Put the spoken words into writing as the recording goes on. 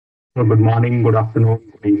So good morning, good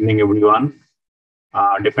afternoon, good evening, everyone,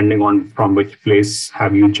 depending on from which place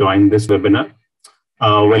have you joined this webinar.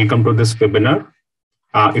 Welcome to this webinar.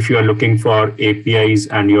 If you are looking for APIs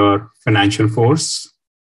and your financial force,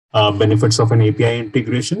 benefits of an API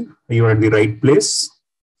integration, you are at the right place.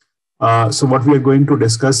 So what we are going to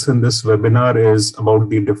discuss in this webinar is about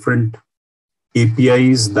the different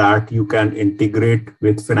APIs that you can integrate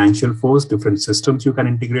with FinancialForce, different systems you can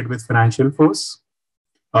integrate with FinancialForce.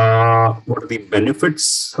 What are the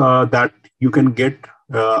benefits that you can get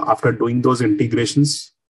after doing those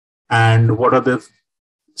integrations, and what are the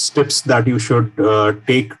steps that you should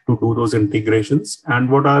take to do those integrations, and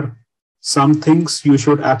what are some things you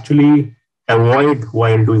should actually avoid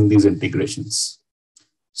while doing these integrations.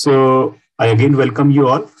 So I again welcome you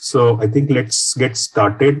all. So I think let's get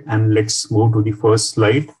started and let's move to the first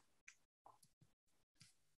slide.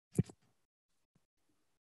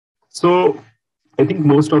 So I think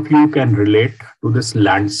most of you can relate to this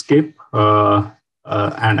landscape,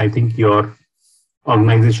 and I think your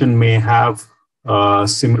organization may have a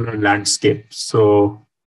similar landscape. So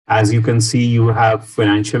as you can see, you have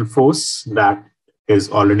FinancialForce that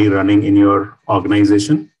is already running in your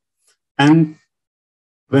organization. And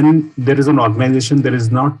when there is an organization, there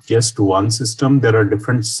is not just one system. There are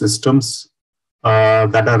different systems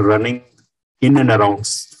that are running in and around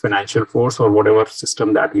FinancialForce or whatever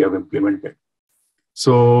system that you have implemented.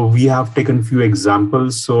 So we have taken few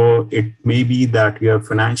examples. So it may be that you have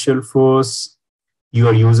FinancialForce, you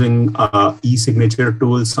are using a e-signature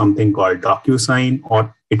tool, something called DocuSign,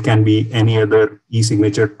 or it can be any other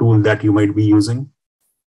e-signature tool that you might be using.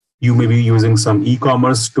 You may be using some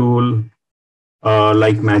e-commerce tool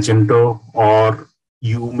like Magento, or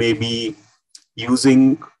you may be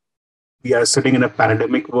using, we are sitting in a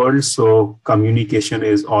pandemic world, so communication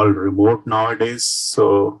is all remote nowadays.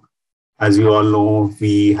 So as you all know,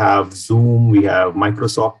 we have Zoom, we have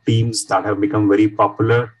Microsoft Teams that have become very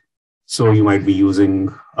popular. So you might be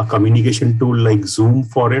using a communication tool like Zoom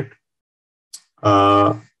for it.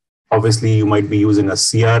 Obviously, you might be using a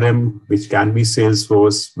CRM, which can be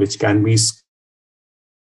Salesforce, which can be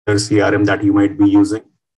CRM that you might be using.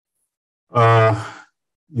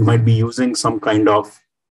 You might be using some kind of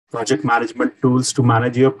project management tools to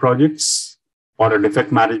manage your projects, or a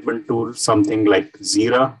defect management tool, something like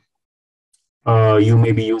JIRA. You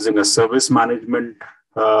may be using a service management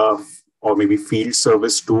or maybe field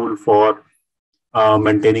service tool for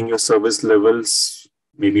maintaining your service levels,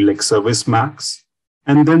 maybe like Service Max.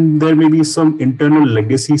 And then there may be some internal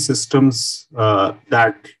legacy systems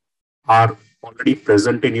that are already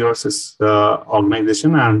present in your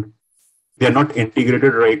organization, and they are not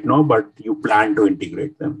integrated right now, but you plan to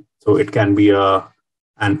integrate them. So it can be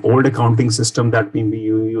an old accounting system that may be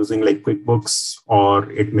using like QuickBooks,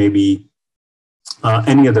 or it may be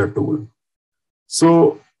any other tool.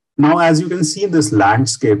 So now, as you can see in this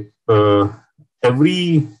landscape,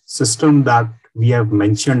 every system that we have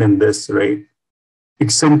mentioned in this, right,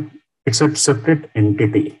 it's a separate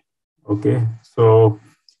entity. Okay, so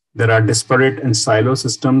there are disparate and silo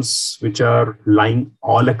systems which are lying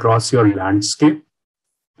all across your landscape,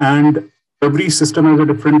 and every system has a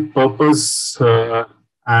different purpose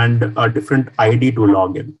and a different ID to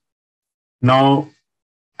log in. Now,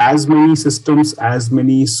 as many systems, as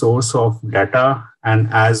many source of data,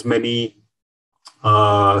 and as many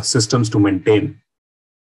systems to maintain.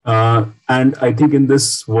 And I think in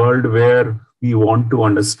this world where we want to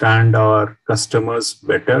understand our customers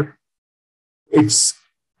better, it's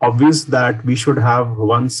obvious that we should have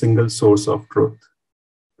one single source of truth,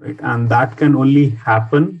 right? And that can only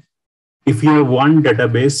happen if you have one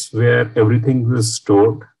database where everything is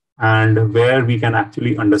stored and where we can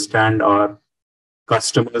actually understand our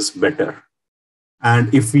customers better.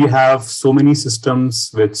 And if we have so many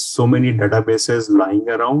systems with so many databases lying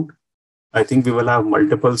around, I think we will have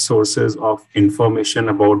multiple sources of information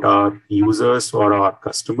about our users or our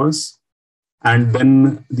customers. And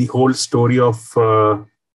then the whole story of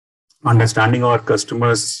understanding our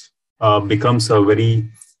customers becomes a very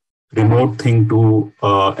remote thing to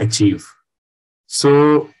achieve.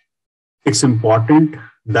 So it's important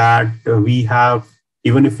that we have,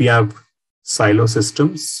 even if we have silo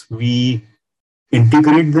systems, we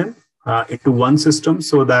integrate them into one system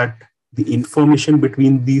so that the information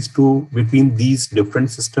between these different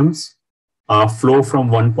systems flow from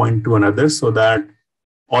one point to another, so that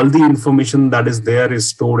all the information that is there is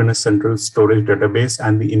stored in a central storage database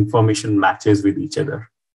and the information matches with each other.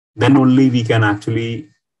 Then only we can actually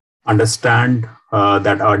understand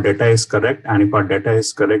that our data is correct. And if our data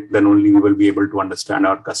is correct, then only we will be able to understand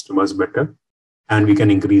our customers better and we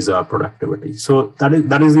can increase our productivity. So that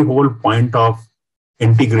is the whole point of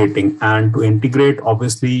integrating. And to integrate,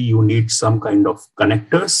 obviously, you need some kind of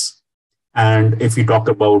connectors. And if we talk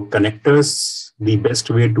about connectors, the best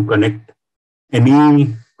way to connect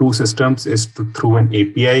any two systems is through an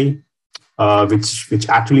API, which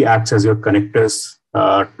actually acts as your connectors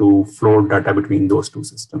to flow data between those two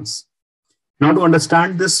systems. Now, to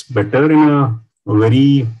understand this better in a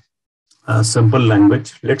very simple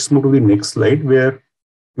language, let's move to the next slide, where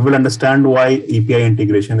you will understand why API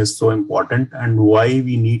integration is so important and why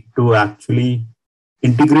we need to actually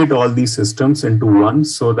integrate all these systems into one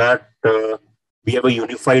so that we have a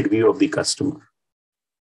unified view of the customer.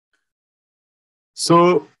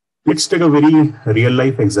 So let's take a very real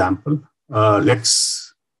life example.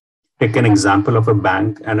 Let's take an example of a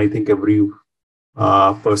bank, and I think every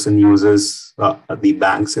person uses the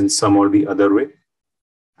banks in some or the other way.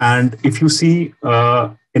 And if you see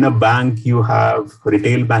in a bank, you have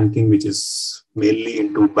retail banking, which is mainly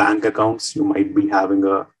into bank accounts. You might be having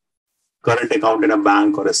a current account in a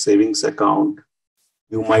bank or a savings account.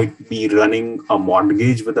 You might be running a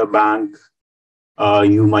mortgage with a bank.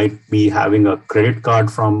 You might be having a credit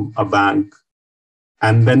card from a bank,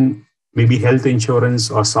 and then maybe health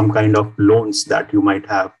insurance or some kind of loans that you might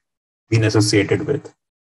have been associated with.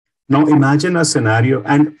 Now imagine a scenario,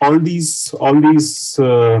 and all these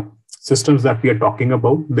systems that we are talking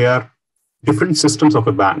about, they are different systems of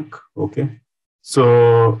a bank. Okay,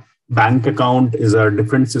 so bank account is a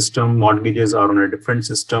different system, mortgages are on a different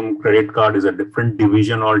system, credit card is a different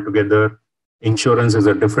division altogether, insurance is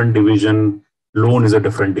a different division, loan is a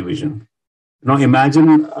different division. Now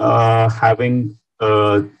imagine having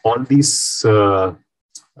all these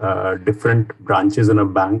different branches in a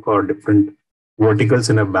bank or different verticals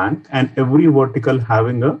in a bank, and every vertical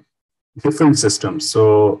having a different system.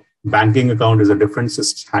 So banking account is a different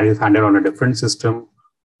system, is handled on a different system.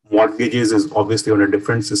 Mortgages is obviously on a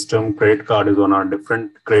different system. Credit card is on a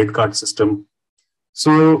different credit card system.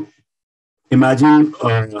 So imagine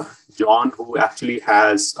John, who actually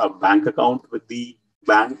has a bank account with the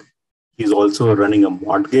bank. He's also running a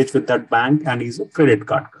mortgage with that bank, and he's a credit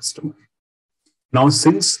card customer. Now,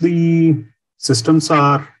 since the systems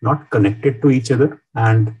are not connected to each other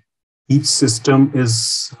and each system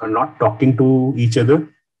is not talking to each other,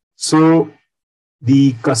 so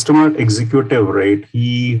the customer executive, right,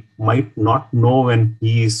 he might not know when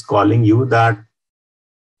he is calling you that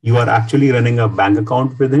you are actually running a bank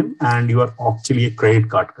account with him and you are actually a credit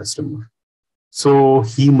card customer. So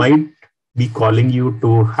he might be calling you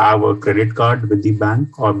to have a credit card with the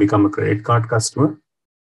bank or become a credit card customer.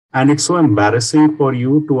 And it's so embarrassing for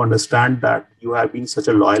you to understand that you have been such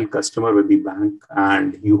a loyal customer with the bank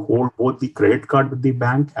and you hold both the credit card with the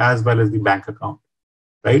bank as well as the bank account,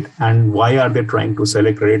 right? And why are they trying to sell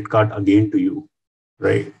a credit card again to you,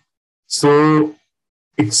 right? So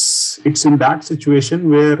it's in that situation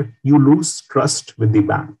where you lose trust with the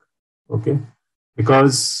bank, okay?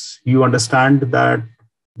 Because you understand that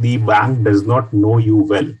the bank does not know you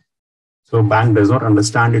well. So bank does not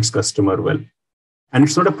understand its customer well. And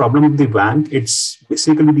it's not a problem of the bank, it's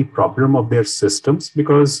basically the problem of their systems,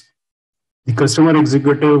 because the customer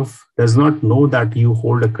executive does not know that you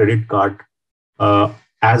hold a credit card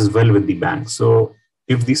as well with the bank. So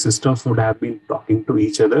if the systems would have been talking to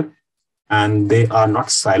each other and they are not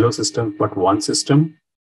silo systems, but one system,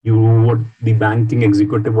 the banking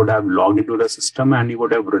executive would have logged into the system and he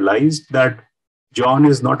would have realized that John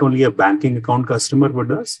is not only a banking account customer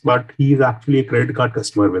with us, but he is actually a credit card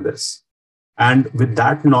customer with us. And with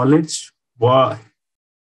that knowledge,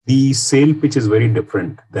 the sale pitch is very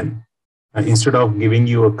different then. Instead of giving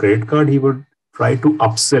you a credit card, he would try to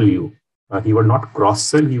upsell you. He would not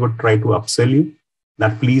cross-sell, he would try to upsell you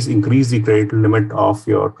that please increase the credit limit of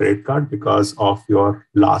your credit card because of your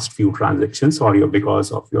last few transactions or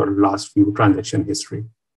because of your last few transaction history.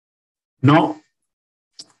 Now,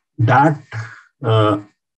 that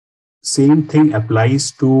same thing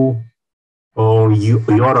applies to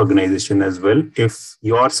your organization as well. If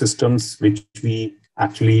your systems, which we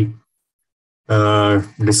actually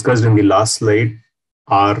discussed in the last slide,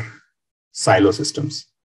 are silo systems.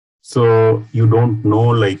 So you don't know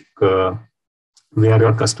like where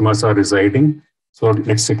your customers are residing. So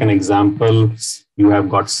let's take an example. You have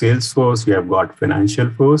got Salesforce, you have got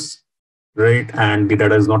FinancialForce, right? And the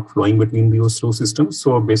data is not flowing between those two systems.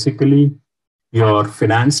 So basically your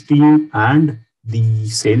finance team and the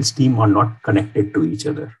sales team are not connected to each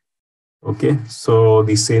other. Okay, so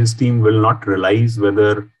the sales team will not realize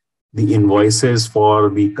whether the invoices for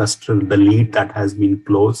the customer, the lead that has been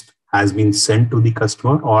closed, has been sent to the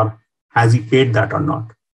customer or has he paid that or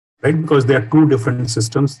not, right? Because there are two different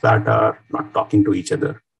systems that are not talking to each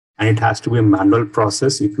other. And it has to be a manual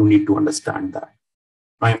process if you need to understand that.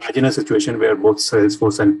 Now imagine a situation where both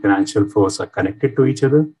Salesforce and FinancialForce are connected to each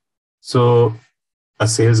other. So a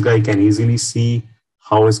sales guy can easily see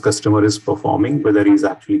how his customer is performing, whether he's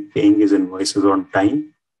actually paying his invoices on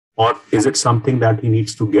time, or is it something that he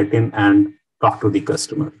needs to get in and talk to the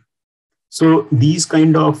customer. So these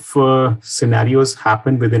kind of scenarios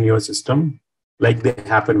happen within your system like they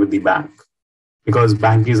happen with the bank. Because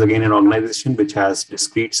bank is again an organization which has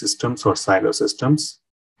discrete systems or silo systems.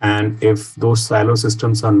 And if those silo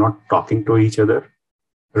systems are not talking to each other,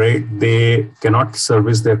 right, they cannot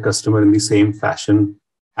service their customer in the same fashion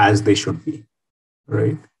as they should be,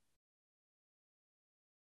 right?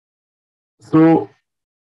 So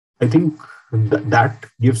I think that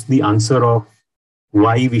gives the answer of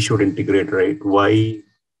why we should integrate, right? Why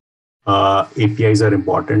APIs are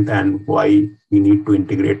important and why we need to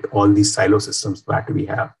integrate all these silo systems that we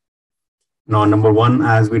have. Now, number one,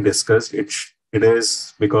 as we discussed, it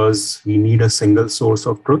is because we need a single source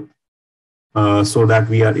of truth so that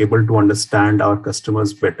we are able to understand our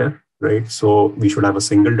customers better, right? So we should have a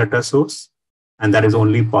single data source. And that is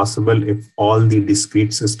only possible if all the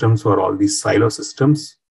discrete systems or all these silo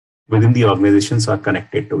systems within the organizations are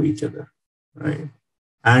connected to each other, right?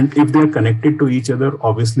 And if they're connected to each other,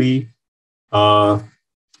 obviously,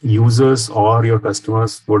 users or your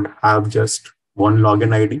customers would have just one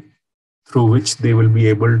login ID through which they will be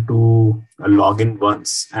able to log in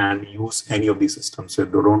once and use any of these systems. So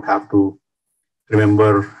they don't have to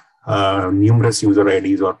remember numerous user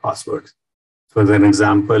IDs or passwords. So as an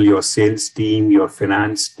example, your sales team, your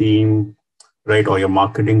finance team, right, or your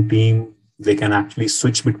marketing team, they can actually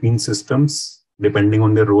switch between systems depending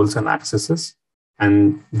on their roles and accesses.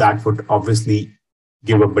 And that would obviously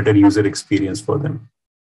give a better user experience for them.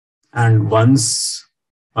 And once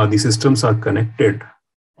the systems are connected,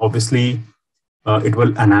 obviously it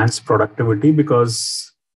will enhance productivity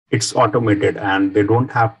because it's automated and they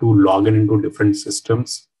don't have to log in into different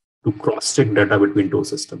systems to cross-check data between two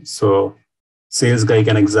systems. So sales guy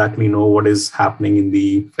can exactly know what is happening in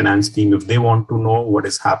the finance team if they want to know, what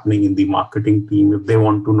is happening in the marketing team if they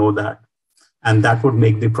want to know that. And that would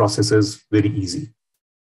make the processes very easy,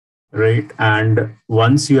 right? And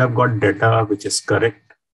once you have got data which is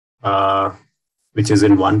correct, which is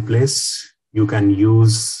in one place, you can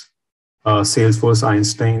use Salesforce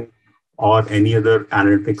Einstein or any other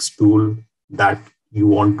analytics tool that you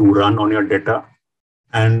want to run on your data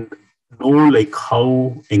and know like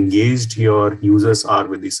how engaged your users are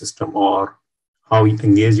with the system or how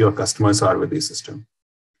engaged your customers are with the system.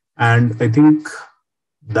 And I think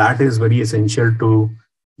that is very essential to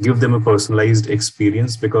give them a personalized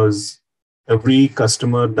experience because every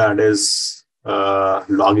customer that is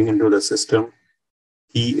logging into the system,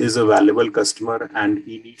 he is a valuable customer and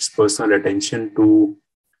he needs personal attention to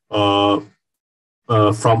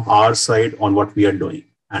from our side on what we are doing.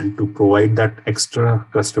 And to provide that extra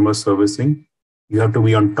customer servicing, you have to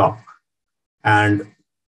be on top. And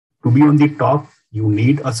to be on the top, you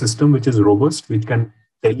need a system which is robust, which can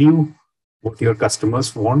tell you what your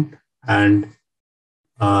customers want and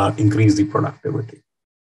increase the productivity.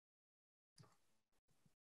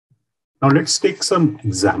 Now let's take some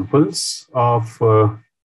examples of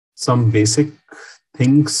some basic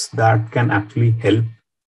things that can actually help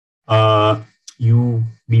you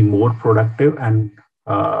be more productive and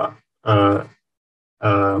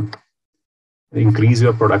increase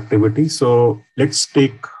your productivity. So let's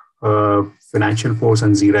take FinancialForce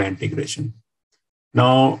and JIRA integration.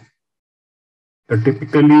 Now,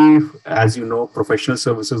 typically, as you know, professional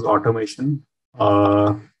services automation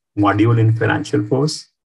module in FinancialForce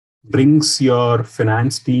brings your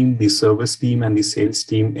finance team, the service team, and the sales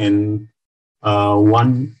team in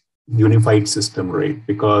one unified system, right?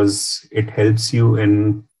 Because it helps you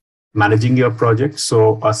in managing your project.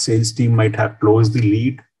 So a sales team might have closed the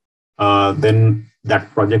lead, then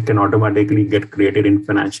that project can automatically get created in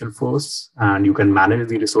FinancialForce and you can manage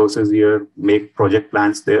the resources here, make project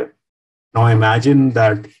plans there. Now imagine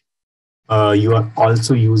that you are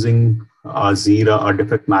also using JIRA, a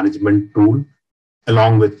defect management tool,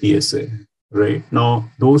 along with PSA, right? Now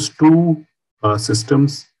those two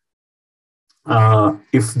systems,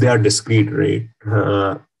 if they are discrete, right,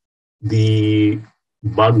 the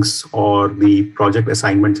bugs or the project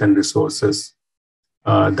assignments and resources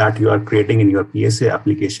that you are creating in your PSA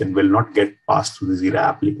application will not get passed to the JIRA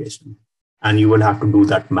application. And you will have to do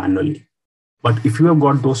that manually. But if you have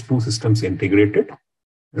got those two systems integrated,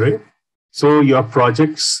 right, so your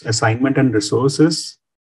project's assignment and resources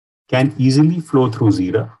can easily flow through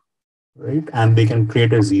JIRA, right? And they can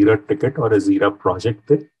create a JIRA ticket or a JIRA project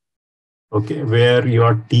there, okay, where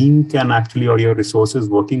your team can actually, or your resources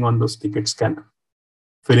working on those tickets can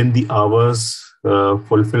fill in the hours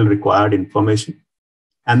fulfill required information.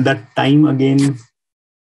 And that time again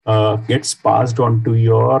gets passed on to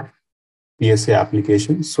your PSA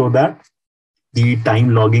application so that the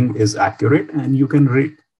time logging is accurate and you can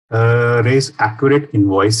raise accurate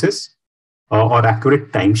invoices or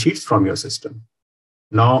accurate timesheets from your system.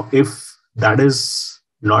 Now, if that is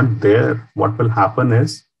not there, what will happen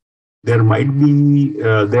is there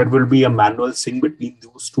will be a manual sync between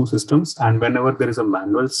those two systems, and whenever there is a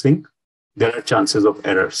manual sync, there are chances of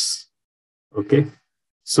errors. Okay,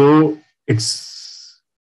 so it's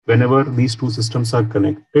whenever these two systems are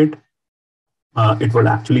connected, it will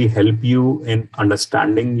actually help you in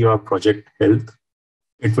understanding your project health.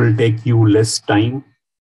 It will take you less time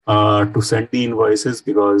to send the invoices,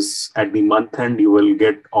 because at the month end, you will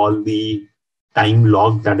get all the time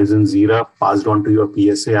log that is in Jira passed on to your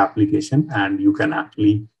PSA application, and you can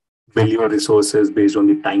actually bill your resources based on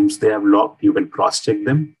the times they have logged. You can cross-check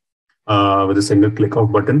them with a single click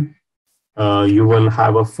of button. You will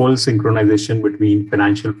have a full synchronization between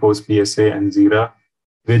FinancialForce PSA and Jira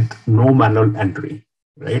with no manual entry,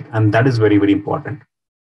 right? And that is very, very important.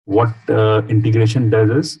 What integration does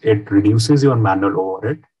is it reduces your manual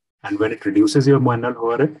overhead. And when it reduces your manual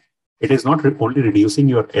overhead, it is not only reducing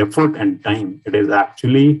your effort and time, it is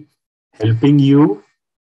actually helping you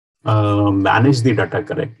manage the data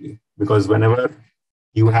correctly. Because whenever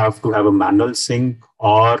you have to have a manual sync,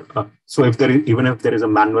 or so if even if there is a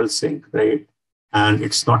manual sync, right, and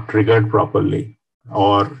it's not triggered properly,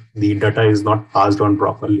 or the data is not passed on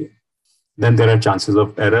properly, then there are chances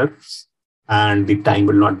of errors and the time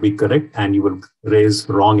will not be correct, and you will raise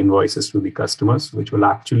wrong invoices to the customers, which will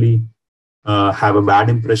actually have a bad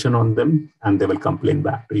impression on them, and they will complain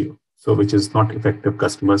back to you. So which is not effective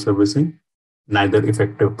customer servicing, neither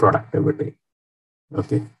effective productivity.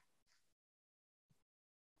 Okay.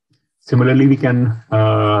 Similarly, we can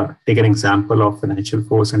take an example of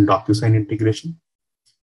FinancialForce and DocuSign integration.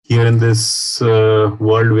 Here in this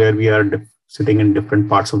world where we are sitting in different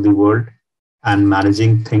parts of the world and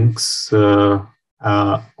managing things on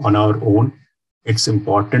our own, it's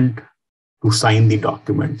important to sign the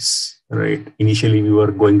documents, right? Initially, we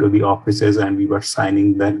were going to the offices and we were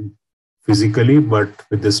signing them physically, but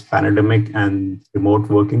with this pandemic and remote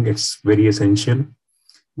working, it's very essential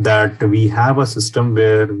that we have a system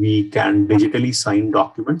where we can digitally sign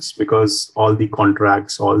documents, because all the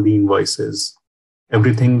contracts, all the invoices,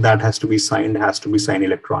 everything that has to be signed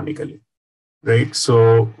electronically, right?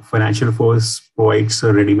 So FinancialForce provides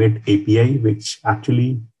a ready-made API which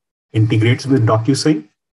actually integrates with DocuSign.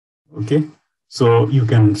 Okay, so you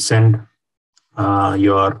can send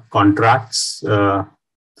your contracts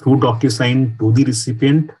through DocuSign to the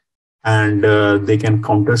recipient, and they can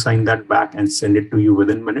countersign that back and send it to you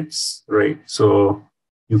within minutes, right? So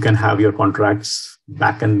you can have your contracts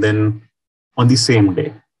back and then on the same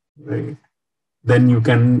day, right? Then you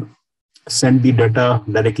can send the data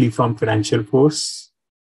directly from FinancialForce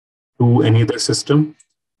to any other system.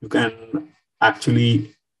 You can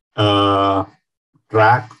actually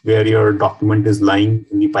track where your document is lying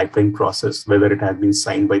in the pipeline process, whether it has been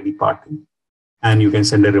signed by the party, and you can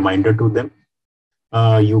send a reminder to them.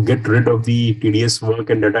 You get rid of the tedious work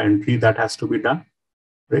and data entry that has to be done,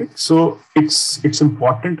 right? So it's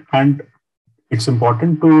important, and it's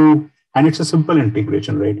a simple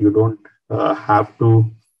integration, right? You don't have to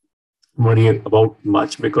worry about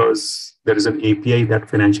much, because there is an API that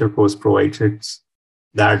FinancialForce provides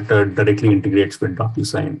that directly integrates with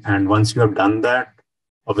DocuSign. And once you have done that,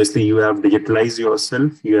 obviously you have digitalized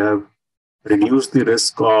yourself, you have reduced the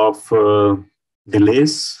risk of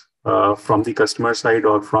delays from the customer side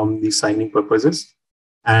or from the signing purposes.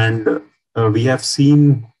 And we have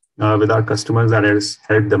seen with our customers that has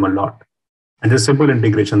helped them a lot. And there's simple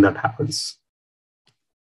integration that happens.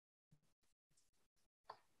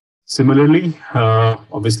 Similarly,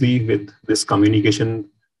 obviously with this communication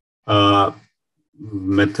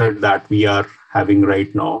method that we are having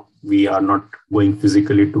right now, we are not going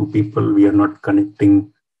physically to people, we are not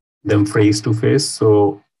connecting them face to face.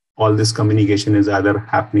 So all this communication is either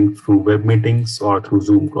happening through web meetings or through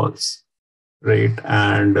Zoom calls, right?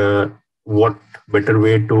 And what better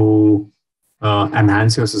way to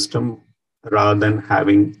enhance your system rather than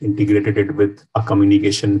having integrated it with a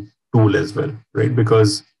communication tool as well, right?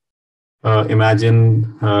 Because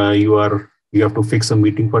imagine you have to fix a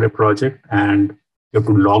meeting for a project, and you have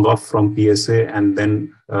to log off from PSA and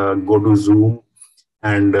then go to Zoom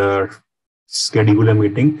and schedule a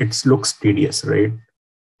meeting. It looks tedious, right?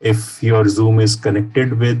 If your Zoom is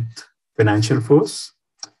connected with FinancialForce,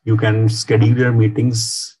 you can schedule your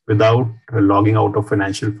meetings without logging out of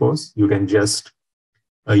FinancialForce. You can just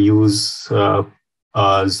use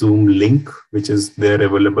Zoom link, which is there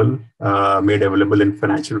available, made available in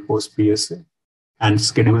FinancialForce PSA, and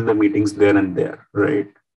schedule the meetings there and there, right?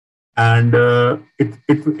 And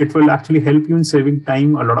it will actually help you in saving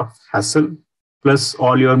time, a lot of hassle. Plus,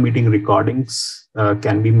 all your meeting recordings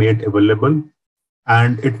can be made available,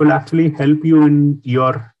 and it will actually help you in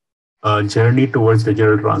your journey towards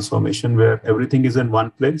digital transformation, where everything is in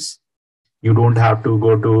one place. You don't have to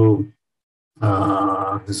go to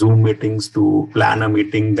Zoom meetings to plan a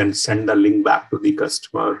meeting, then send the link back to the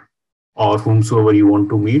customer or whomsoever you want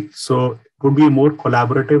to meet. So it would be a more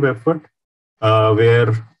collaborative effort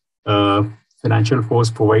where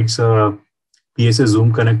FinancialForce provides a PSA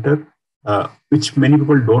Zoom connector, which many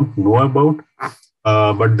people don't know about,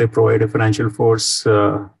 but they provide a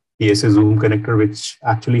FinancialForce PSA Zoom connector, which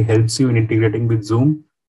actually helps you in integrating with Zoom,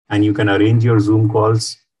 and you can arrange your Zoom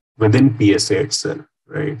calls within PSA itself,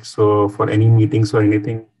 right? So for any meetings or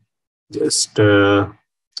anything, just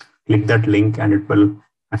click that link and it will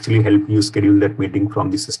actually help you schedule that meeting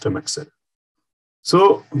from the system itself.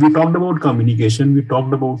 So we talked about communication, we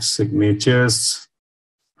talked about signatures,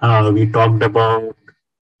 we talked about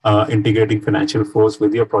integrating FinancialForce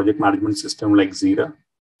with your project management system like JIRA.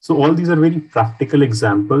 So all these are very practical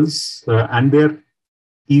examples and they're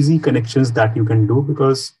easy connections that you can do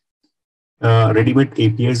because ready-made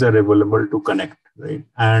APIs are available to connect, right?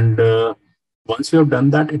 And once you have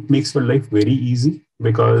done that, it makes your life very easy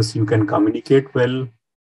because you can communicate well,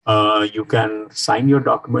 you can sign your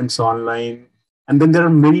documents online, and then there are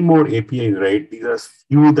many more APIs, right? These are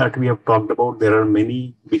few that we have talked about. There are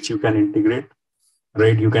many which you can integrate,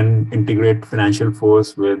 right? You can integrate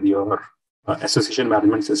FinancialForce with your association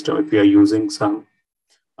management system if you are using some.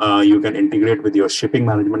 You can integrate with your shipping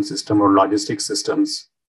management system or logistics systems.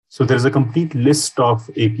 So there's a complete list of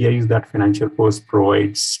APIs that FinancialForce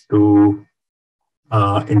provides to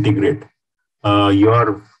integrate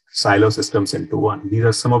your silo systems into one. These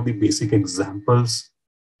are some of the basic examples.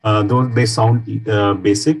 Though they sound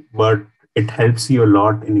basic, but it helps you a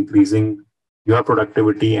lot in increasing your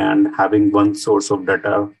productivity and having one source of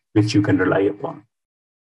data which you can rely upon.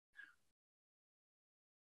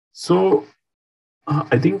 So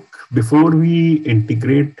I think before we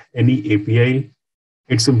integrate any API,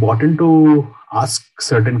 it's important to ask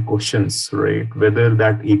certain questions, right? Whether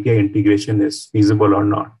that API integration is feasible or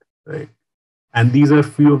not, right? And these are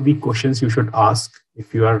few of the questions you should ask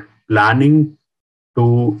if you are planning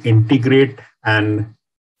to integrate an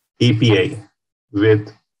API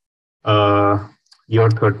with your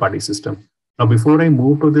third-party system. Now, before I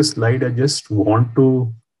move to this slide, I just want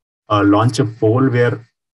to launch a poll where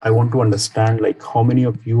I want to understand like how many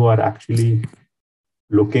of you are actually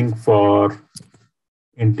looking for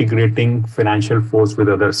integrating FinancialForce with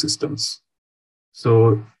other systems.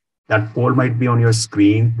 So that poll might be on your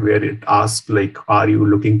screen where it asks like, are you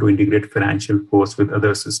looking to integrate FinancialForce with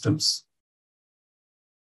other systems?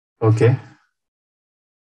 Okay.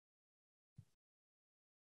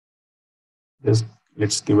 Just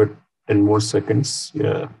let's give it 10 more seconds.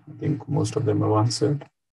 Yeah, I think most of them have answered.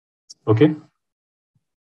 Okay.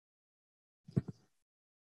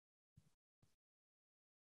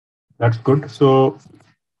 That's good. So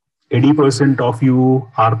 80% of you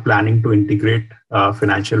are planning to integrate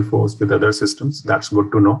FinancialForce with other systems. That's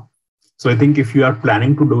good to know. So I think if you are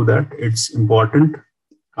planning to do that, it's important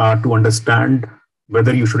to understand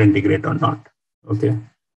whether you should integrate or not. Okay.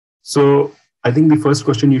 So I think the first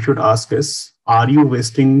question you should ask is, are you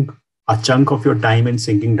wasting a chunk of your time in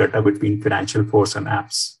syncing data between FinancialForce and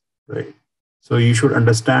apps, right? So you should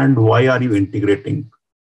understand, why are you integrating?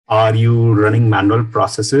 Are you running manual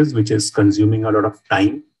processes, which is consuming a lot of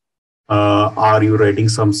time? Are you writing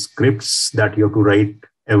some scripts that you have to write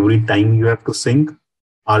every time you have to sync?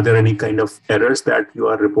 Are there any kind of errors that you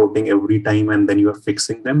are reporting every time and then you are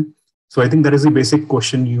fixing them? So I think that is a basic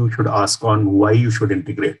question you should ask on why you should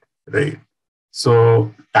integrate, right?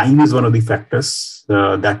 So time is one of the factors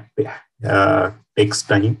that takes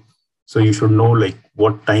time. So you should know like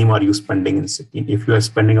what time are you spending in syncing. If you are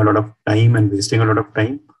spending a lot of time and wasting a lot of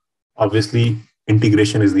time, obviously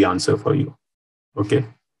integration is the answer for you. Okay.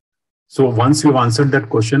 So once you've answered that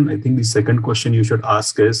question, I think the second question you should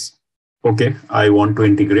ask is, okay, I want to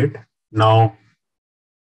integrate. Now,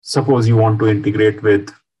 suppose you want to integrate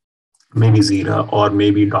with maybe JIRA or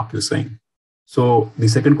maybe DocuSign. So the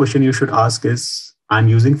second question you should ask is, I'm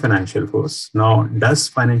using FinancialForce. Now, does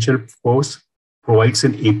FinancialForce provides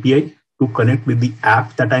an API to connect with the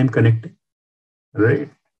app that I'm connecting, right?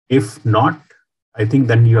 If not, I think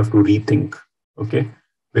then you have to rethink, okay?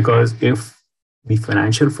 Because if the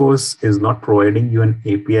FinancialForce is not providing you an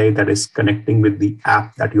API that is connecting with the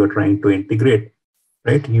app that you are trying to integrate,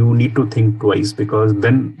 right? You need to think twice, because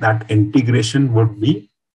then that integration would be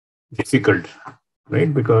difficult,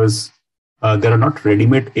 right? Because there are not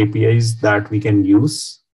ready-made APIs that we can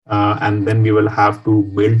use, and then we will have to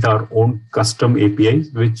build our own custom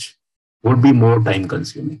APIs, which would be more time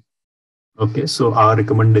consuming. Okay, so our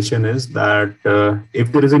recommendation is that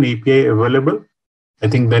if there is an API available, I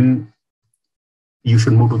think then you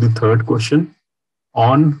should move to the third question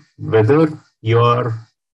on whether your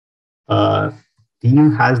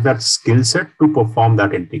team has that skill set to perform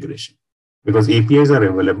that integration. Because APIs are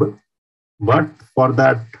available, but for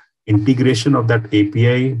that integration of that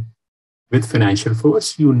API with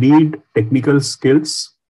FinancialForce, you need technical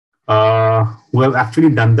skills who have actually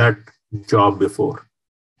done that job before.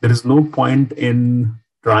 There is no point in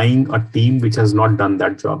trying a team which has not done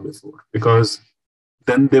that job before, because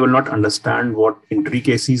then they will not understand what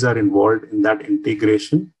intricacies are involved in that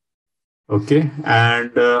integration. Okay,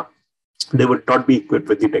 and they would not be equipped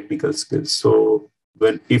with the technical skills. So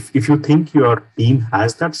if you think your team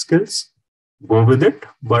has that skills, go with it.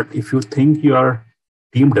 But if you think your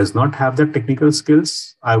team does not have the technical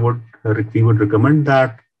skills, we would recommend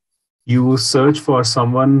that you search for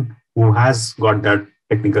someone who has got that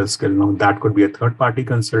technical skill. Now, that could be a third-party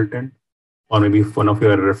consultant, or maybe one of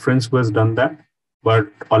your reference who has done that. But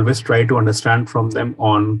always try to understand from them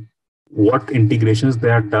on what integrations they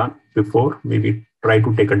have done before. Maybe try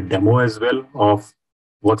to take a demo as well of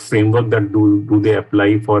what framework that do they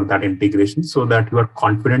apply for that integration, so that you are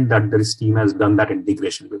confident that this team has done that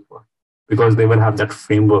integration before, because they will have that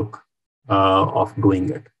framework of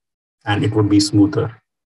doing it, and it would be smoother.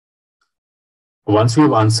 Once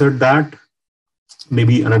you've answered that,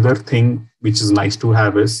 maybe another thing which is nice to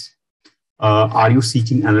have is, are you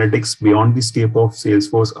seeking analytics beyond the scope of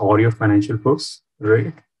Salesforce or your FinancialForce,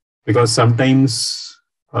 right? Because sometimes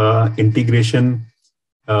integration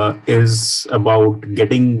is about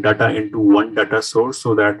getting data into one data source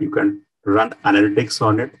so that you can run analytics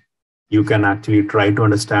on it. You can actually try to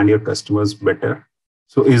understand your customers better.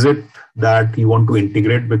 So is it that you want to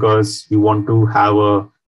integrate because you want to have a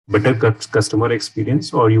better customer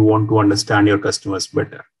experience, or you want to understand your customers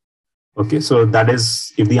better? Okay, so that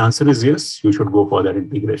is, if the answer is yes, you should go for that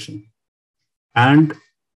integration. And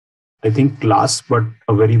I think last but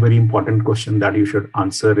a very, very important question that you should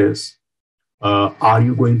answer is, are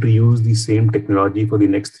you going to use the same technology for the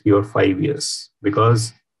next 3 or 5 years?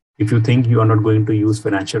 Because if you think you are not going to use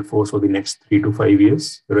FinancialForce for the next 3 to 5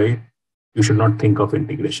 years, right, you should not think of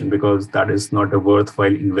integration, because that is not a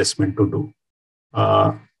worthwhile investment to do.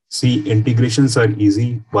 See, integrations are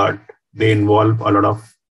easy, but they involve a lot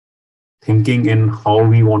of thinking in how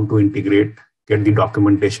we want to integrate, get the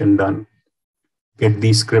documentation done, get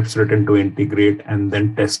these scripts written to integrate, and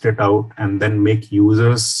then test it out, and then make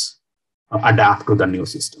users adapt to the new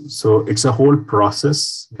system. So it's a whole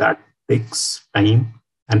process that takes time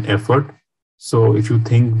and effort. So if you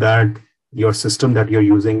think that your system that you're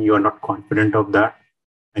using, you are not confident of that,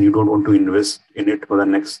 and you don't want to invest in it for the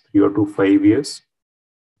next 3 to 5 years,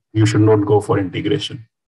 you should not go for integration.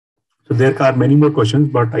 So there are many more questions,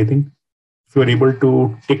 but I think if you're able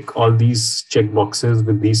to tick all these check boxes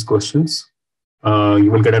with these questions,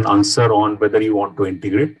 you will get an answer on whether you want to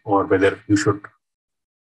integrate or whether you should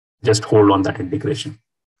just hold on that integration.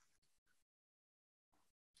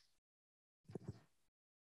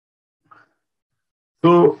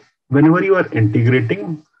 So whenever you are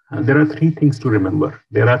integrating, there are 3 things to remember.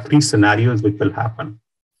 There are 3 scenarios which will happen.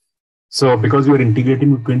 So because you are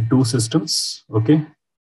integrating between 2 systems, okay.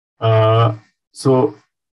 So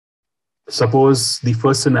suppose the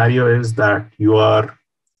first scenario is that you have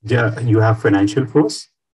FinancialForce,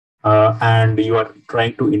 and you are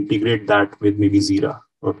trying to integrate that with maybe JIRA.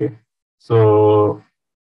 Okay, so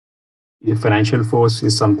if FinancialForce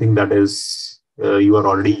is something that is you are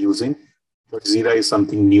already using, but JIRA is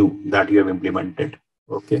something new that you have implemented.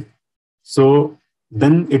 Okay, so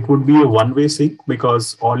then it would be a one-way sync,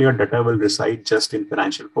 because all your data will reside just in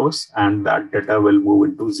FinancialForce, and that data will move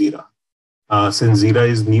into JIRA. Since JIRA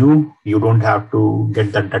is new, you don't have to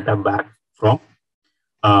get that data back from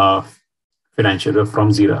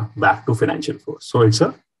from JIRA back to FinancialForce. So it's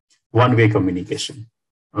a one-way communication.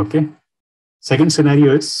 Okay. Second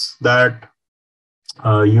scenario is that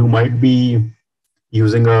you might be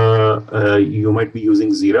using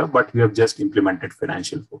JIRA, but you have just implemented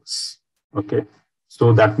FinancialForce. Okay.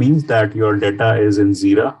 So that means that your data is in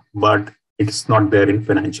JIRA, but it's not there in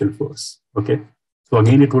FinancialForce. Okay. So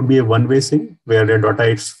again, it would be a one-way sync where the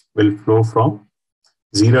data will flow from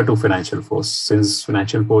JIRA to FinancialForce. Since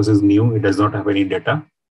FinancialForce is new, it does not have any data.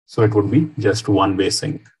 So it would be just one-way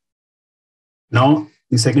sync. Now,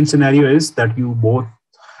 the second scenario is that you both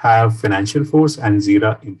have FinancialForce and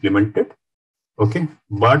JIRA implemented, okay,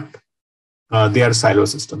 but they are silo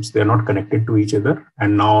systems. They are not connected to each other.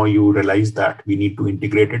 And now you realize that we need to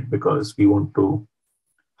integrate it because we want to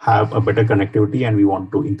have a better connectivity and we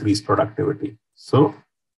want to increase productivity. So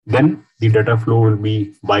then the data flow will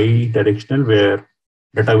be bi-directional, where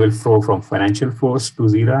data will flow from FinancialForce to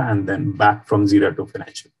JIRA and then back from JIRA to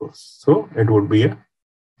FinancialForce. So it would be a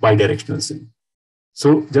bi-directional sync.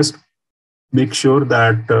 So just make sure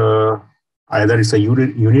that either it's a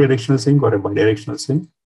unidirectional sync or a bidirectional sync.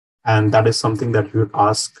 And that is something that you would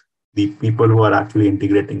ask the people who are actually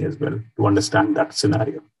integrating as well to understand that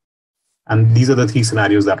scenario. And these are the 3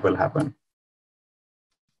 scenarios that will happen.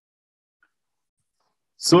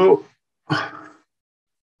 So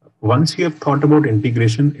once you have thought about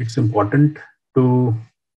integration, it's important to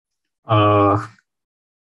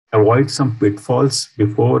avoid some pitfalls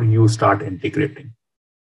before you start integrating.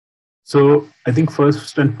 So I think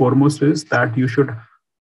first and foremost is that you should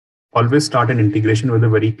always start an integration with a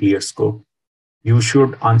very clear scope. You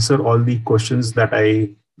should answer all the questions that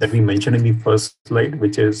we mentioned in the first slide,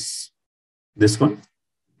 which is this one,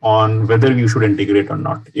 on whether you should integrate or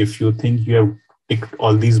not. If you think you have ticked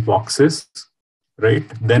all these boxes, right,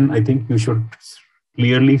 then I think you should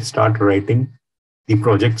clearly start writing the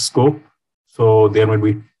project scope. So there might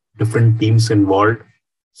be different teams involved.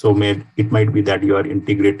 So it might be that you are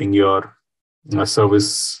integrating your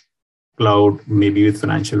service cloud, maybe with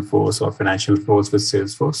FinancialForce or FinancialForce with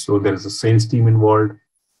Salesforce. So there is a sales team involved,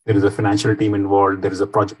 there is a financial team involved, there is a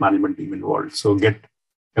project management team involved. So get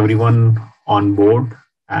everyone on board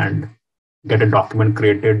and get a document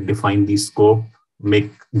created, define the scope,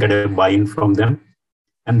 get a buy-in from them,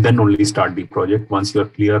 and then only start the project once you're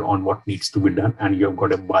clear on what needs to be done and you've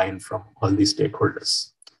got a buy-in from all the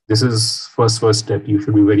stakeholders. This is first step. You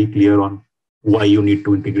should be very clear on why you need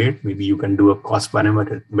to integrate. Maybe you can do a cost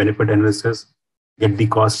benefit analysis, get the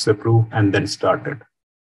costs approved, and then start it.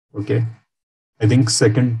 Okay. I think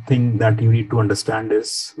second thing that you need to understand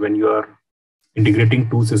is when you are integrating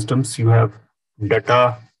 2 systems, you have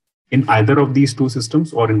data in either of these 2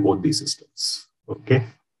 systems or in both these systems. Okay.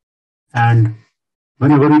 And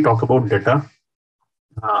whenever we talk about data,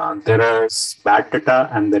 there is bad data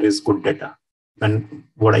and there is good data. And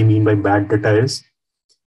what I mean by bad data is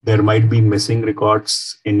there might be missing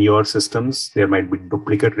records in your systems. There might be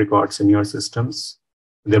duplicate records in your systems.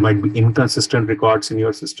 There might be inconsistent records in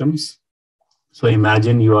your systems. So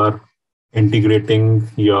imagine you are integrating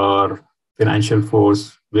your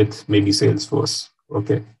FinancialForce with maybe Salesforce,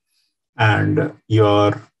 okay? And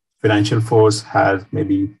your FinancialForce has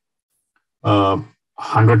maybe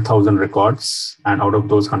 100,000 records. And out of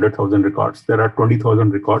those 100,000 records, there are 20,000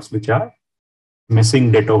 records which are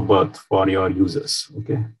missing date of birth for your users,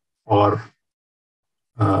 okay, or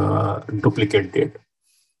duplicate date.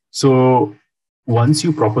 So once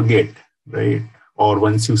you propagate, right, or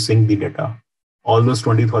once you sync the data, all those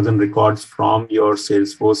 20,000 records from your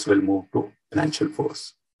Salesforce will move to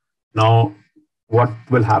FinancialForce. Now, what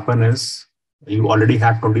will happen is you already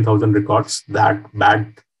have 20,000 records. That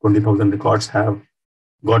bad 20,000 records have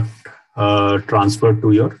got transferred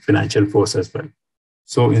to your FinancialForce as well.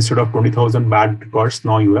 So instead of 20,000 bad records,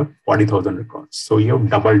 now you have 40,000 records. So you have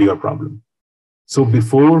doubled your problem. So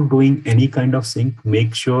before doing any kind of sync,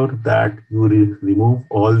 make sure that you remove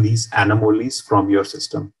all these anomalies from your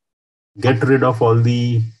system. Get rid of all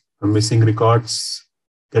the missing records,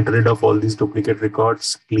 get rid of all these duplicate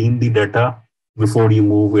records, clean the data before you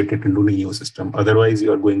move it into the new system. Otherwise,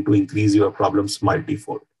 you are going to increase your problems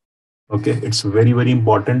multi-fold. Okay, it's very, very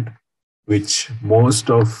important, which most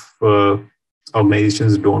of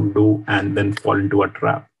organizations don't do and then fall into a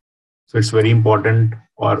trap. So it's very important,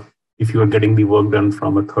 or if you are getting the work done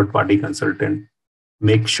from a third-party consultant,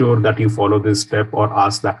 make sure that you follow this step or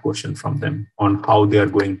ask that question from them on how they are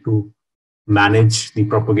going to manage the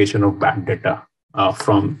propagation of bad data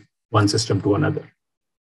from one system to another.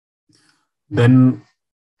 Then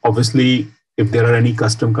obviously, if there are any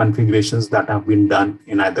custom configurations that have been done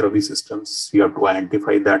in either of these systems, you have to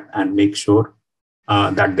identify that and make sure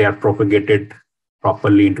that they are propagated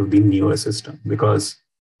properly into the newer system. Because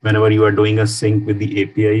whenever you are doing a sync with the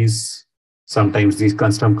APIs, sometimes these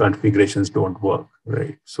custom configurations don't work,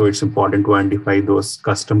 right? So it's important to identify those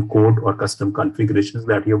custom code or custom configurations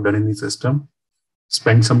that you have done in the system.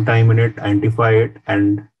 Spend some time in it, identify it,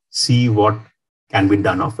 and see what can be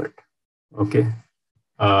done of it. Okay.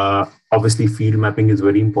 Obviously, field mapping is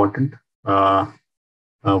very important.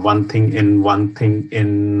 One thing in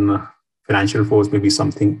FinancialForce, maybe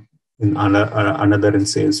something in another in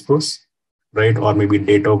Salesforce, right? Or maybe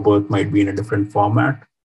date of birth might be in a different format,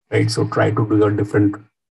 right? So try to do a different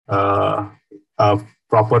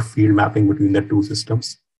proper field mapping between the two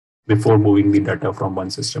systems before moving the data from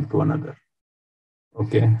one system to another.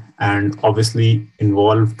 Okay, and obviously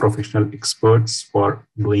involve professional experts for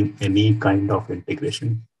doing any kind of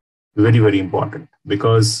integration. Very, very important,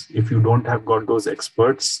 because if you don't have got those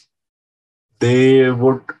experts, they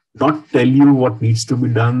would not tell you what needs to be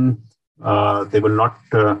done. They will not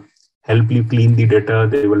help you clean the data.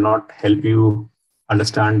 They will not help you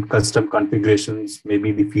understand custom configurations.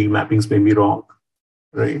 Maybe the field mappings may be wrong,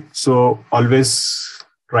 right? So always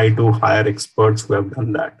try to hire experts who have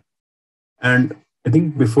done that. And I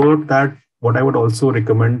think before that, what I would also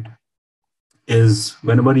recommend is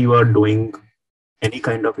whenever you are doing any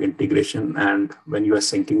kind of integration and when you are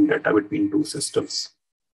syncing data between two systems,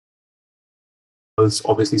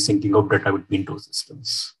 obviously syncing of data between two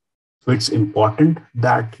systems. So it's important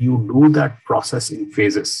that you do that process in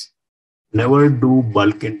phases. Never do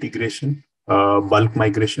bulk integration, bulk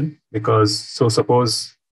migration, because so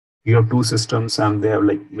suppose you have two systems and they have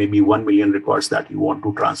like maybe 1 million records that you want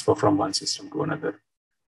to transfer from one system to another.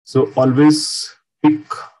 So always pick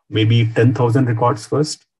maybe 10,000 records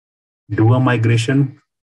first, do a migration,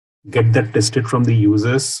 get that tested from the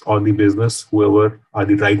users or the business, whoever are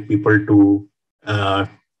the right people to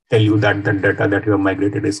tell you that the data that you have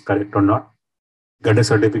migrated is correct or not. Get a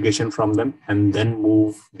certification from them and then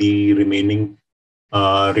move the remaining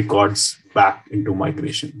records back into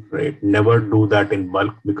migration, right? Never do that in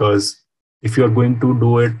bulk, because if you're going to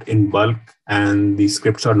do it in bulk and the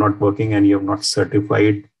scripts are not working and you have not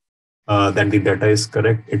certified that the data is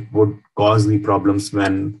correct, it would cause the problems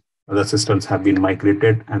when the systems have been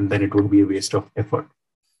migrated, and then it would be a waste of effort.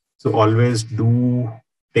 So always do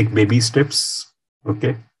take baby steps,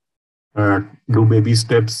 okay? Do baby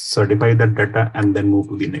steps, certify that data, and then move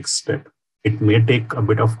to the next step. It may take a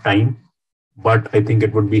bit of time, but I think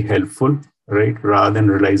it would be helpful, right? Rather than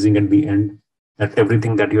realizing at the end that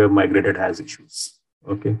everything that you have migrated has issues,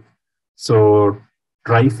 okay? So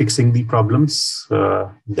try fixing the problems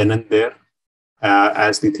then and there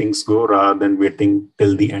as the things go, rather than waiting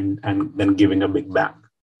till the end and then giving a big bang,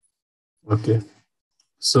 okay?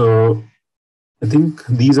 So I think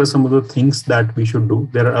these are some of the things that we should do.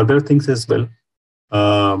 There are other things as well,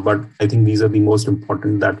 but I think these are the most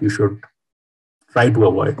important that you should try to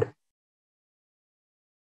avoid.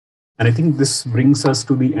 And I think this brings us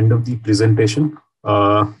to the end of the presentation.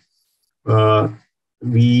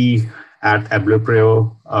 We at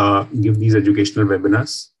AblyPro give these educational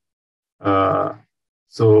webinars.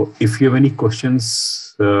 So if you have any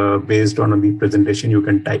questions based on the presentation, you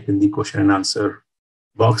can type in the question and answer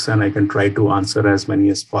box and I can try to answer as many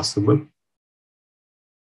as possible.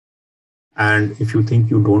 And if you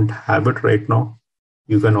think you don't have it right now,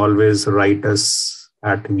 you can always write us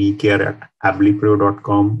at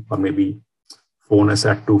vcare@ablypro.com or maybe phone us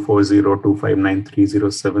at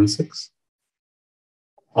 240-259-3076.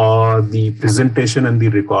 The presentation and the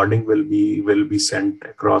recording will be sent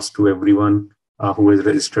across to everyone who is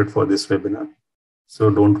registered for this webinar. So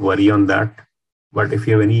don't worry on that. But if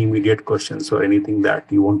you have any immediate questions or anything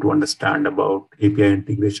that you want to understand about API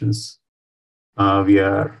integrations, we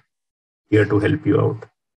are here to help you out.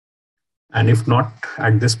 And if not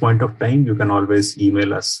at this point of time, you can always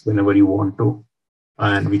email us whenever you want to,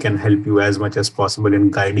 and we can help you as much as possible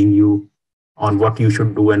in guiding you on what you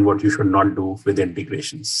should do and what you should not do with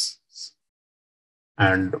integrations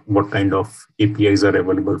and what kind of APIs are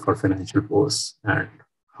available for FinancialForce and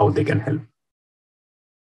how they can help.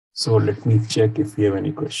 So let me check if we have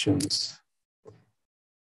any questions.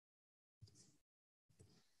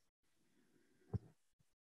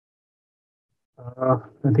 I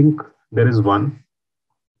think there is one,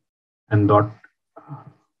 and do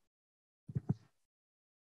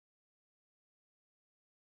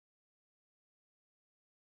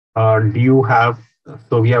you have,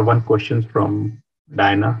 so we have one question from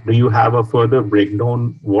Diana. Do you have a further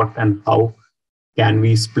breakdown what and how can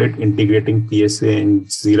we split integrating PSA and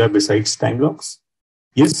JIRA besides time logs?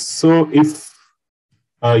 Yes, so if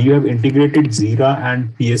you have integrated JIRA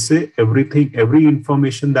and PSA, every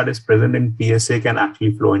information that is present in PSA can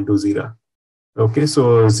actually flow into JIRA. Okay,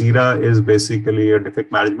 so JIRA is basically a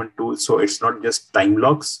defect management tool. So it's not just time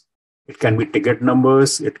logs. It can be ticket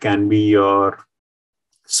numbers. It can be your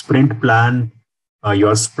sprint plan,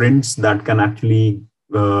 your sprints that can actually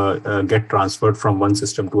get transferred from one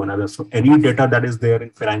system to another. So any data that is there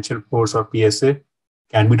in FinancialForce or PSA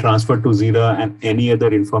can be transferred to JIRA, and any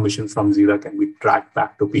other information from JIRA can be tracked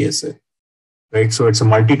back to PSA, right? So it's a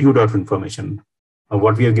multitude of information.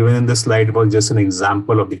 What we have given in this slide was just an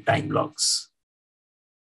example of the time logs.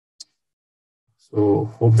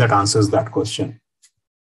 So hope that answers that question.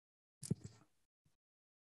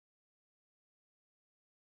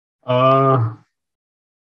 What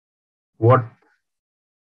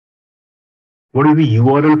is the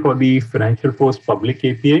URL for the FinancialForce public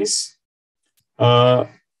APIs?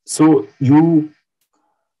 So you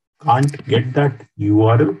can't get that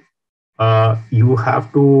URL. You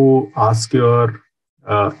have to ask your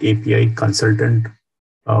API consultant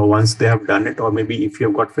once they have done it, or maybe if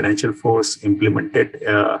you've got FinancialForce implemented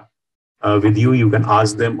with you, you can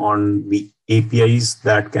ask them on the APIs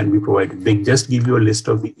that can be provided. They just give you a list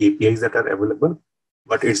of the APIs that are available,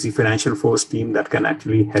 but it's the FinancialForce team that can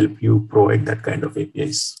actually help you provide that kind of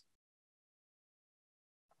APIs.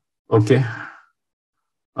 Okay.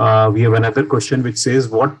 We have another question which says,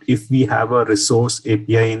 what if we have a resource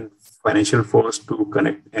API in FinancialForce to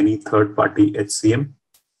connect any third-party HCM?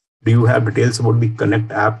 Do you have details about the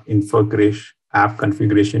Connect app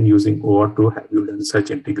configuration using OAuth 2? Have you done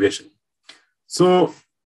such integration? So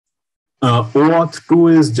OAuth 2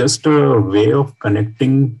 is just a way of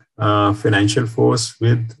connecting FinancialForce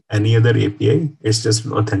with any other API. It's just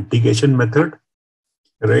an authentication method,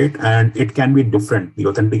 right? And it can be different. The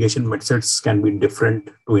authentication methods can be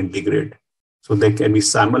different to integrate. So they can be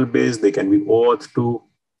SAML based, they can be OAuth 2.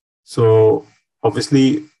 So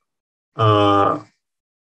obviously,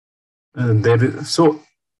 so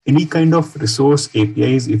any kind of resource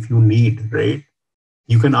APIs, if you need, right,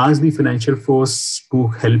 you can ask the FinancialForce to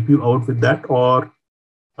help you out with that, or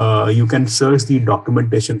you can search the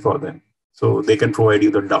documentation for them. So they can provide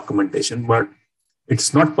you the documentation, but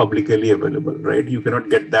it's not publicly available, right? You cannot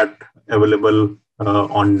get that available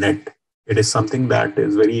on net. It is something that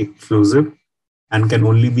is very exclusive and can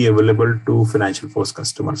only be available to FinancialForce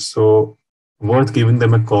customers. So worth giving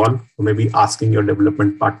them a call, or maybe asking your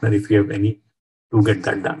development partner if you have any to get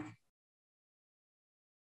that done.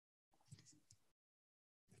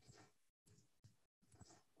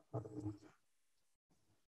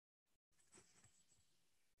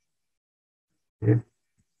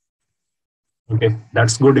 Okay,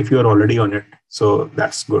 that's good if you're already on it. So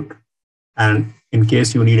that's good. And in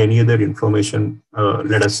case you need any other information,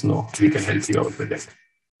 let us know. We can help you out with it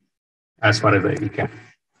as far as we can.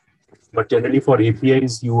 But generally for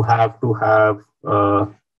APIs, you have to have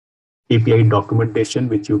API documentation,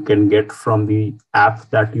 which you can get from the app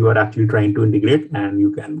that you are actually trying to integrate, and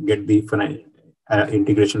you can get the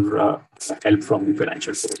integration help from the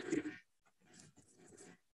FinancialForce.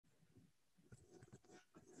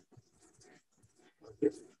 Okay.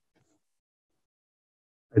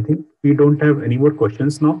 I think we don't have any more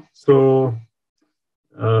questions now. So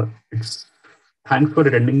thanks for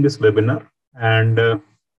attending this webinar, and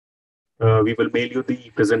we will mail you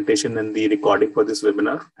the presentation and the recording for this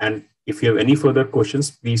webinar. And if you have any further questions,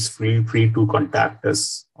 please feel free to contact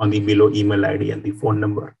us on the below email ID and the phone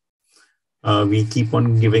number. We keep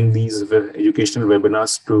on giving these educational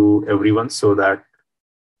webinars to everyone so that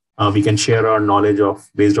we can share our knowledge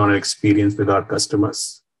based on our experience with our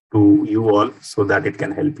customers to you all, so that it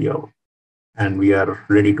can help you out. And we are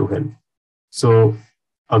ready to help. So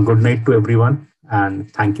a good night to everyone.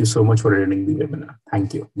 And thank you so much for attending the webinar.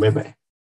 Thank you. Bye-bye.